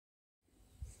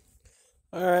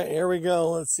All right, here we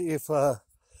go. Let's see if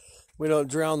we don't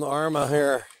drown the Arrma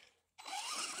here.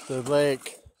 The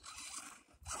lake.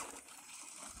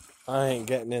 I ain't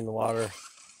getting in the water.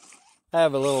 I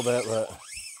have a little bit, but a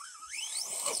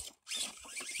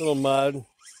little mud.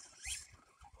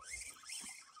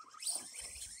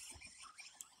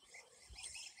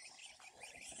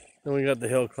 Then we got the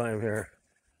hill climb here.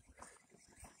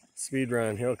 Speed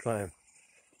run, hill climb.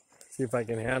 See if I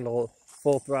can handle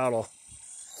full throttle.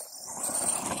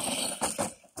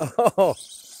 Oh!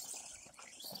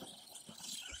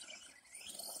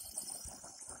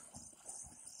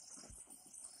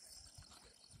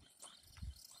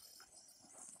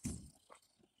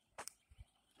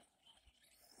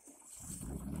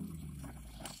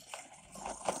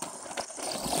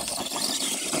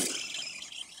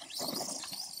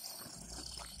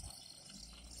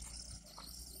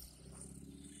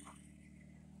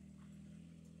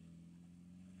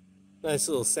 Nice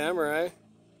little samurai.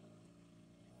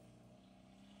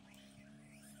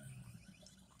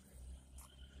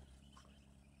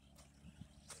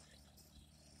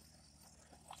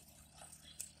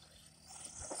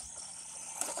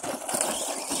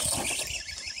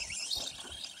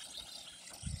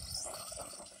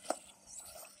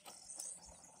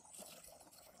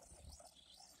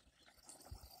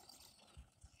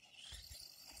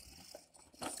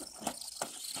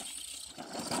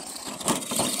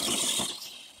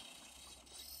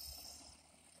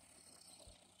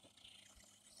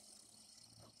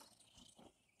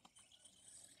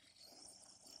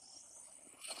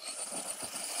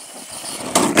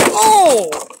 Oh!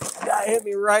 That hit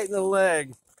me right in the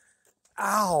leg.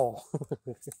 Ow!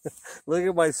 Look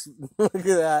at my, look at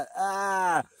that.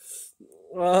 Ah!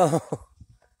 Oh,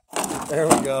 there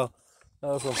we go. That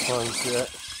was some fun shit.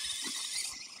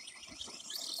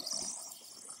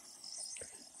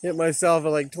 Hit myself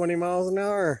at like 20 miles an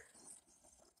hour.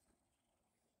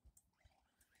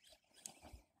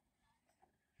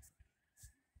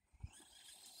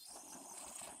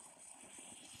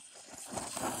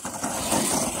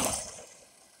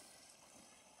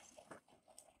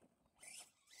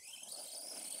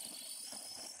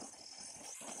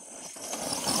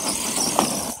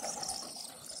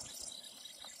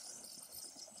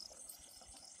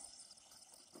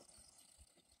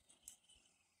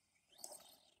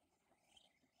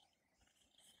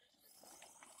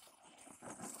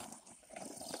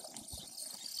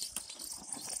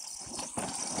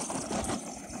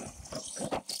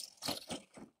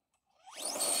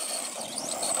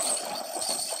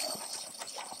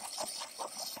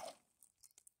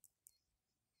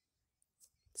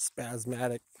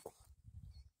 Spasmatic.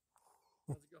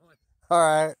 How's it going? All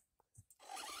right.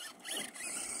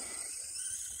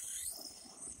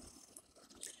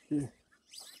 Yeah.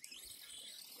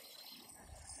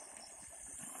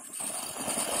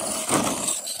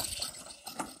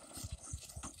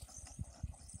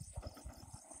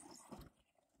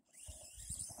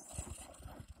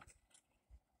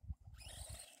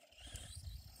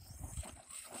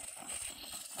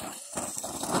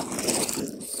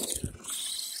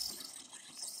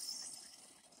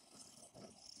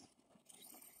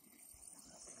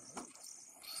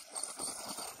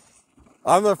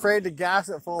 I'm afraid to gas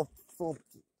it full.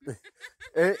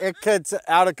 It gets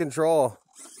out of control.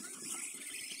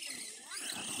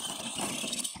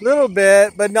 Little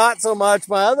bit, but not so much.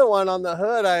 My other one on the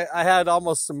hood, I had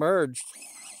almost submerged.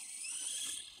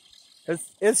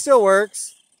 It still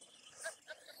works.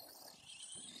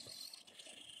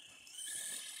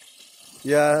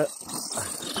 Yeah.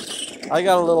 I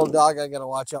got a little dog I gotta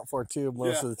watch out for too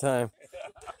most of the time.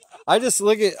 I just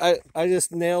I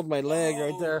just nailed my leg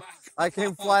right there. I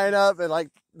came flying up at like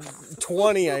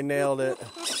 20, I nailed it.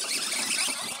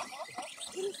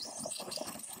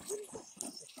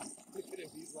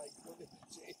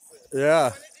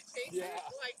 Yeah.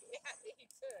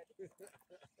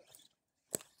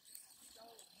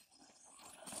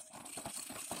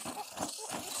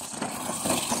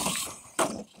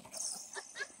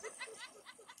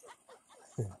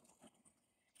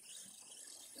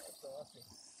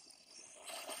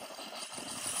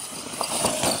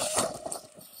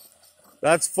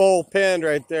 That's full pinned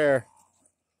right there.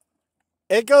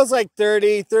 It goes like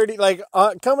 30, like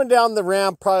coming down the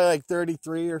ramp, probably like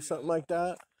 33 or something like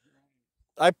that.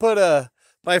 I put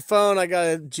my phone, I got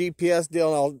a GPS deal,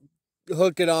 and I'll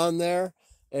hook it on there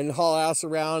and haul ass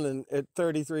around, and at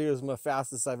 33 was my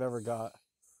fastest I've ever got.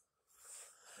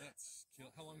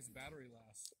 How long does the battery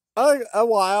last? A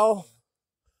while.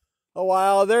 A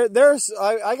while.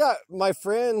 I got my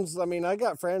friends, I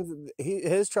got friends,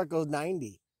 his truck goes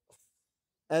 90.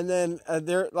 And then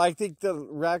I think the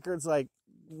record's like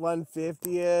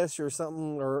 150-ish or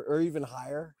something, or even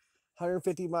higher.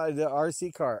 150 miles, the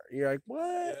RC car. You're like,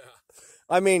 what? Yeah.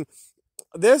 I mean,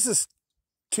 this is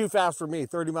too fast for me,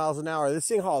 30 miles an hour. This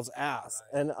thing hauls ass.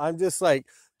 Right. And I'm just like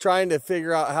trying to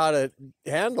figure out how to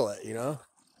handle it, you know?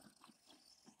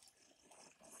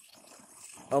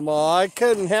 I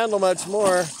couldn't handle much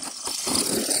more.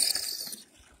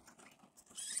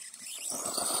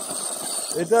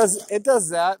 It does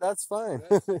that. That's fine.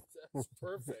 That's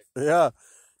perfect. Yeah.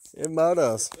 It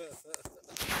motos.